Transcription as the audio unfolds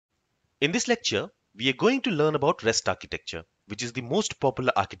In this lecture, we are going to learn about REST architecture, which is the most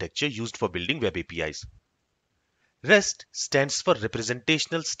popular architecture used for building web APIs. REST stands for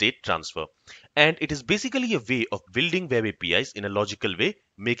Representational State Transfer, and it is basically a way of building web APIs in a logical way,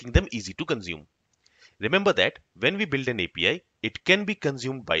 making them easy to consume. Remember that when we build an API, it can be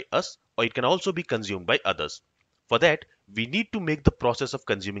consumed by us or it can also be consumed by others. For that, we need to make the process of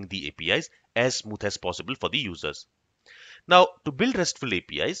consuming the APIs as smooth as possible for the users. Now, to build RESTful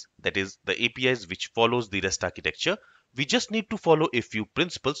APIs, that is the APIs which follows the REST architecture, we just need to follow a few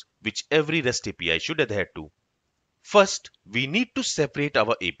principles which every REST API should adhere to. First, we need to separate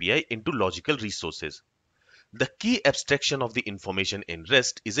our API into logical resources. The key abstraction of the information in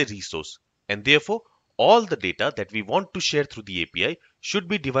REST is a resource, and therefore all the data that we want to share through the API should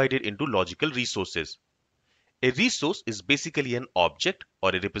be divided into logical resources. A resource is basically an object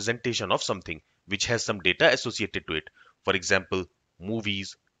or a representation of something which has some data associated to it. For example,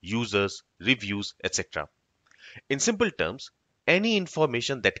 movies, users, reviews, etc. In simple terms, any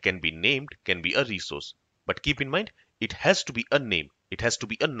information that can be named can be a resource. But keep in mind, it has to be a name. It has to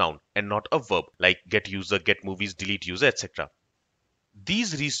be a noun and not a verb like get user, get movies, delete user, etc.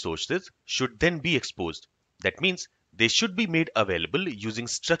 These resources should then be exposed. That means they should be made available using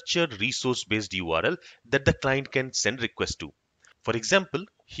structured resource-based URL that the client can send requests to. For example,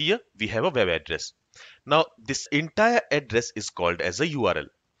 here we have a web address. Now, this entire address is called as a URL.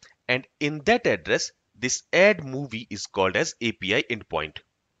 And in that address, this add movie is called as API endpoint.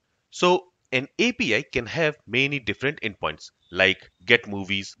 So an API can have many different endpoints like get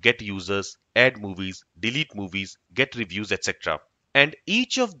movies, get users, add movies, delete movies, get reviews, etc. And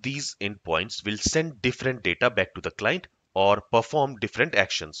each of these endpoints will send different data back to the client or perform different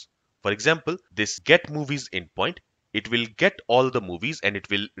actions. For example, this get movies endpoint, it will get all the movies and it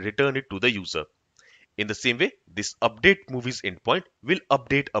will return it to the user. In the same way, this update movies endpoint will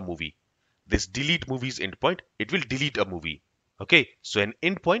update a movie. This delete movies endpoint, it will delete a movie. Okay, so an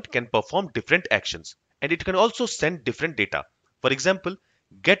endpoint can perform different actions and it can also send different data. For example,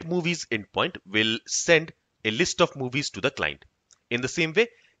 get movies endpoint will send a list of movies to the client. In the same way,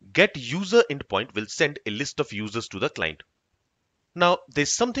 get user endpoint will send a list of users to the client. Now,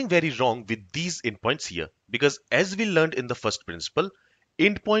 there's something very wrong with these endpoints here because as we learned in the first principle,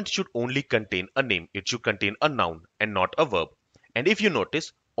 endpoint should only contain a name. It should contain a noun and not a verb. And if you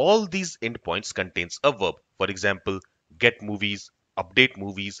notice, all these endpoints contains a verb. For example, get movies, update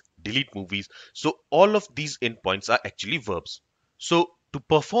movies, delete movies. So all of these endpoints are actually verbs. So to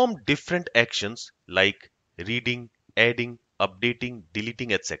perform different actions like reading, adding, updating,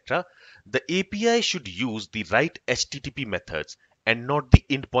 deleting, etc., the API should use the right HTTP methods and not the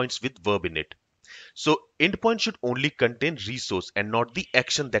endpoints with verb in it. So endpoint should only contain resource and not the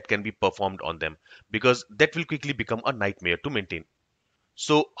action that can be performed on them because that will quickly become a nightmare to maintain.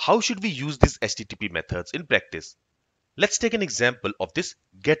 So how should we use these HTTP methods in practice? Let's take an example of this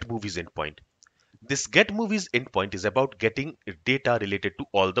get movies endpoint. This get movies endpoint is about getting data related to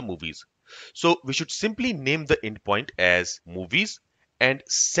all the movies. So we should simply name the endpoint as movies and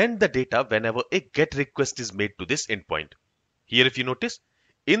send the data whenever a get request is made to this endpoint. Here if you notice,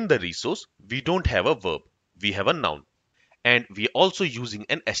 in the resource, we don't have a verb, we have a noun. And we are also using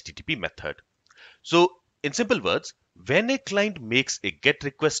an HTTP method. So in simple words, when a client makes a get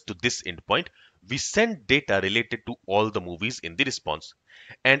request to this endpoint, we send data related to all the movies in the response.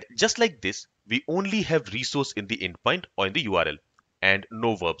 And just like this, we only have resource in the endpoint or in the URL and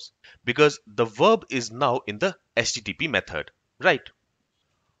no verbs because the verb is now in the HTTP method, right?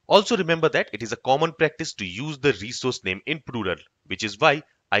 Also remember that it is a common practice to use the resource name in plural, which is why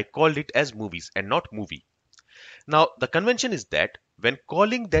I called it as movies and not movie. Now, the convention is that when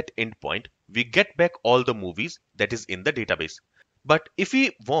calling that endpoint, we get back all the movies that is in the database. But if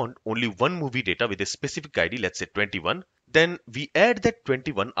we want only one movie data with a specific ID, let's say 21, then we add that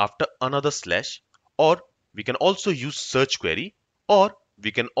 21 after another slash, or we can also use search query, or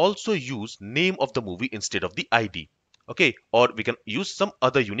we can also use name of the movie instead of the ID. Okay, or we can use some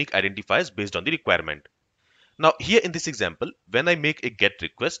other unique identifiers based on the requirement. Now here in this example, when I make a get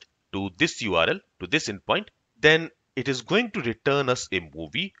request to this URL, to this endpoint, then it is going to return us a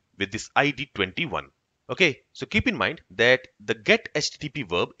movie with this ID 21. Okay, so keep in mind that the get HTTP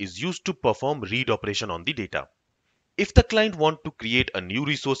verb is used to perform read operation on the data. If the client wants to create a new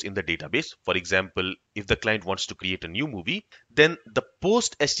resource in the database, for example, if the client wants to create a new movie, then the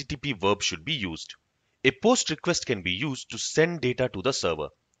post HTTP verb should be used. A post request can be used to send data to the server.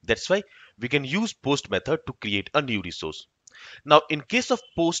 That's why we can use post method to create a new resource. Now, in case of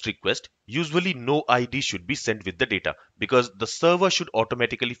post request, usually no ID should be sent with the data because the server should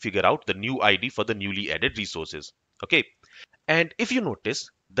automatically figure out the new ID for the newly added resources. Okay. And if you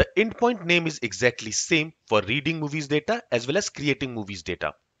notice, The endpoint name is exactly same for reading movies data as well as creating movies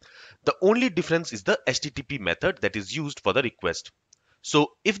data. The only difference is the HTTP method that is used for the request.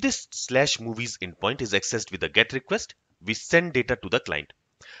 So if this slash movies endpoint is accessed with a GET request, we send data to the client.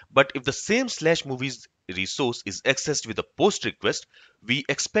 But if the same slash movies resource is accessed with a post request, we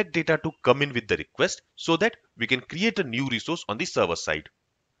expect data to come in with the request so that we can create a new resource on the server side.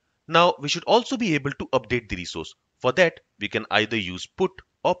 Now we should also be able to update the resource. For that, we can either use put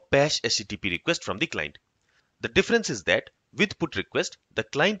or patch HTTP request from the client. The difference is that with put request, the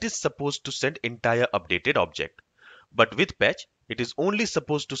client is supposed to send entire updated object. But with patch, it is only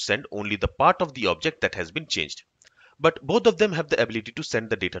supposed to send only the part of the object that has been changed. But both of them have the ability to send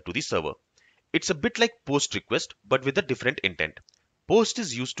the data to the server. It's a bit like post request, but with a different intent. Post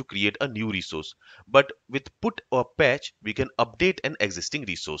is used to create a new resource, but with put or patch, we can update an existing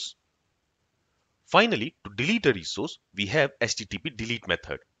resource. Finally, to delete a resource, we have HTTP delete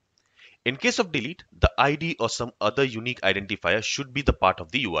method. In case of delete, the ID or some other unique identifier should be the part of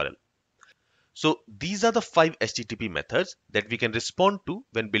the URL. So these are the 5 HTTP methods that we can respond to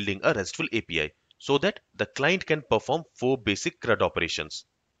when building a RESTful API so that the client can perform 4 basic CRUD operations.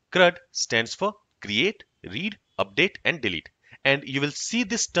 CRUD stands for create, read, update and delete. And you will see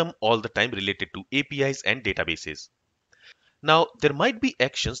this term all the time related to APIs and databases. Now, there might be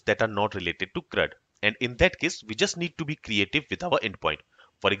actions that are not related to CRUD. And in that case, we just need to be creative with our endpoint.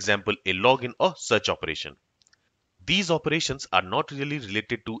 For example, a login or search operation. These operations are not really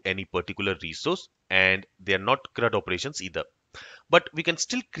related to any particular resource and they are not CRUD operations either. But we can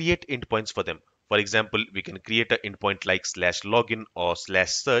still create endpoints for them. For example, we can create an endpoint like /login or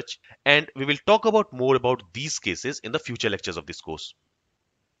 /search, and we will talk about more about these cases in the future lectures of this course.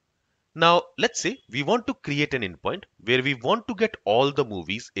 Now, let's say we want to create an endpoint where we want to get all the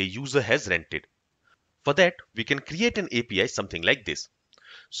movies a user has rented. For that, we can create an API something like this.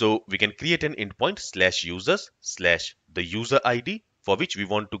 So we can create an endpoint /users/the user ID for which we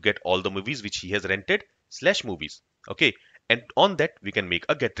want to get all the movies which he has rented /movies. Okay, and on that we can make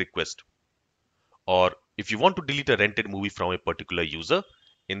a GET request. Or if you want to delete a rented movie from a particular user,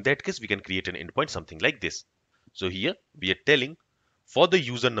 in that case we can create an endpoint something like this. So here we are telling for the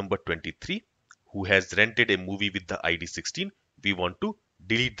user number 23 who has rented a movie with the ID 16, we want to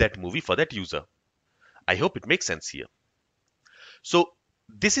delete that movie for that user. I hope it makes sense here. So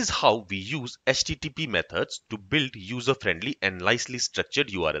this is how we use HTTP methods to build user-friendly and nicely structured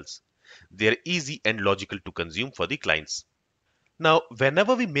URLs. They are easy and logical to consume for the clients. Now,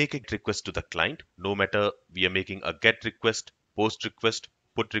 whenever we make a request to the client, no matter we are making a GET request, POST request,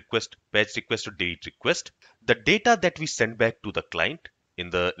 PUT request, PATCH request or DELETE request, the data that we send back to the client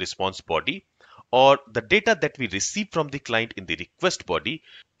in the response body or the data that we receive from the client in the request body,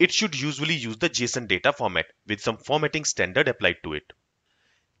 it should usually use the JSON data format with some formatting standard applied to it.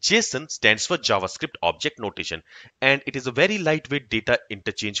 JSON stands for JavaScript Object Notation, and it is a very lightweight data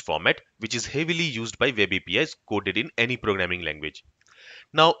interchange format which is heavily used by web APIs coded in any programming language.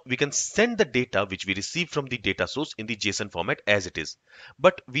 Now, we can send the data which we receive from the data source in the JSON format as it is,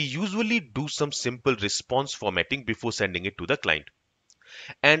 but we usually do some simple response formatting before sending it to the client.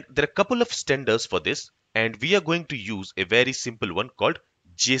 And there are a couple of standards for this, and we are going to use a very simple one called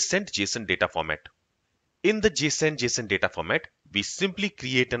JSON data format. In the JSON data format, we simply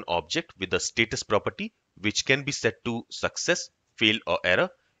create an object with a status property which can be set to success, fail or error,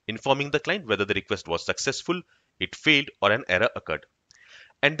 informing the client whether the request was successful, it failed or an error occurred.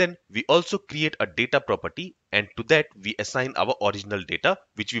 And then we also create a data property and to that we assign our original data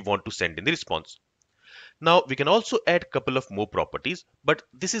which we want to send in the response. Now we can also add a couple of more properties, but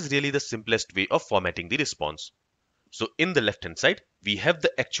this is really the simplest way of formatting the response. So in the left hand side, we have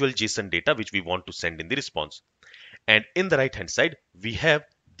the actual JSON data which we want to send in the response. And in the right hand side, we have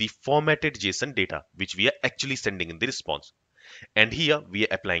the formatted JSON data which we are actually sending in the response. And here we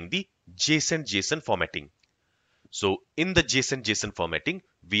are applying the JSON formatting. So in the JSON formatting,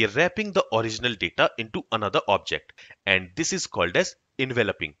 we are wrapping the original data into another object. And this is called as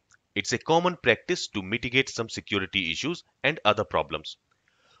enveloping. It's a common practice to mitigate some security issues and other problems.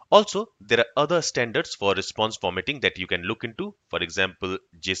 Also, there are other standards for response formatting that you can look into, for example,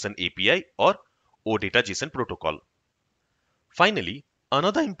 JSON API or OData JSON protocol. Finally,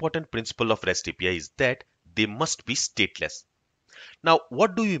 another important principle of REST API is that they must be stateless. Now,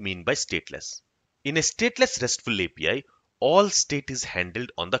 what do you mean by stateless? In a stateless RESTful API, all state is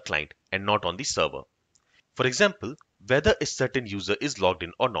handled on the client and not on the server. For example, whether a certain user is logged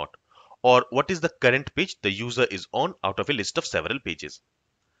in or not, or what is the current page the user is on out of a list of several pages.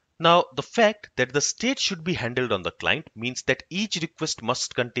 Now, the fact that the state should be handled on the client means that each request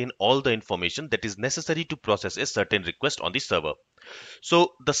must contain all the information that is necessary to process a certain request on the server.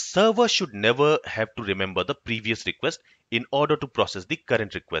 So the server should never have to remember the previous request in order to process the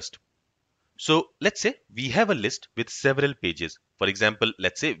current request. So let's say we have a list with several pages. For example,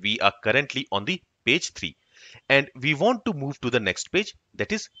 let's say we are currently on the page 3 and we want to move to the next page,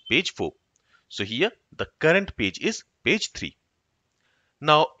 that is page 4. So here the current page is page 3.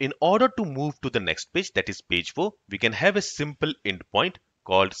 Now in order to move to the next page, that is page 4, we can have a simple endpoint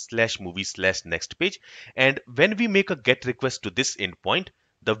called /movie/next page, and when we make a get request to this endpoint,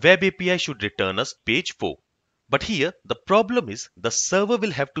 the web API should return us page 4. But here the problem is the server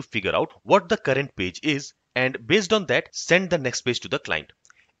will have to figure out what the current page is and based on that send the next page to the client.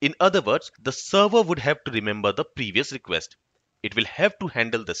 In other words, the server would have to remember the previous request. It will have to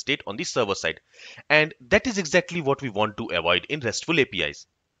handle the state on the server side. And that is exactly what we want to avoid in RESTful APIs.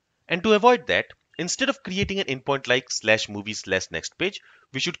 And to avoid that, instead of creating an endpoint like /movies/next page,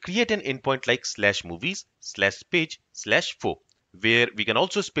 we should create an endpoint like /movies/page/4, where we can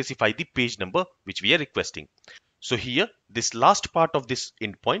also specify the page number which we are requesting. So here, this last part of this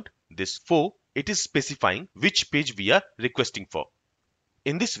endpoint, this 4, it is specifying which page we are requesting for.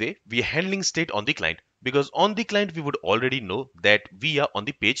 In this way, we are handling state on the client because on the client we would already know that we are on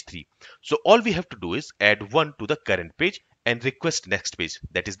the page 3. So all we have to do is add 1 to the current page and request next page,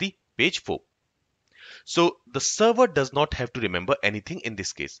 that is the page 4. So the server does not have to remember anything in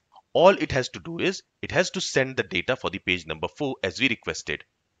this case. All it has to do is it has to send the data for the page number 4 as we requested.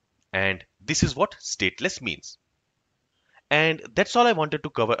 And this is what stateless means. And that's all I wanted to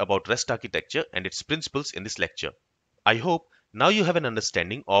cover about REST architecture and its principles in this lecture. I hope now you have an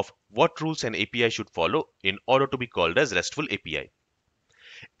understanding of what rules an API should follow in order to be called as RESTful API.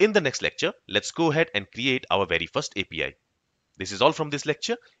 In the next lecture, let's go ahead and create our very first API. This is all from this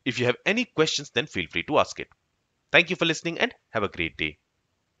lecture. If you have any questions, then feel free to ask it. Thank you for listening and have a great day.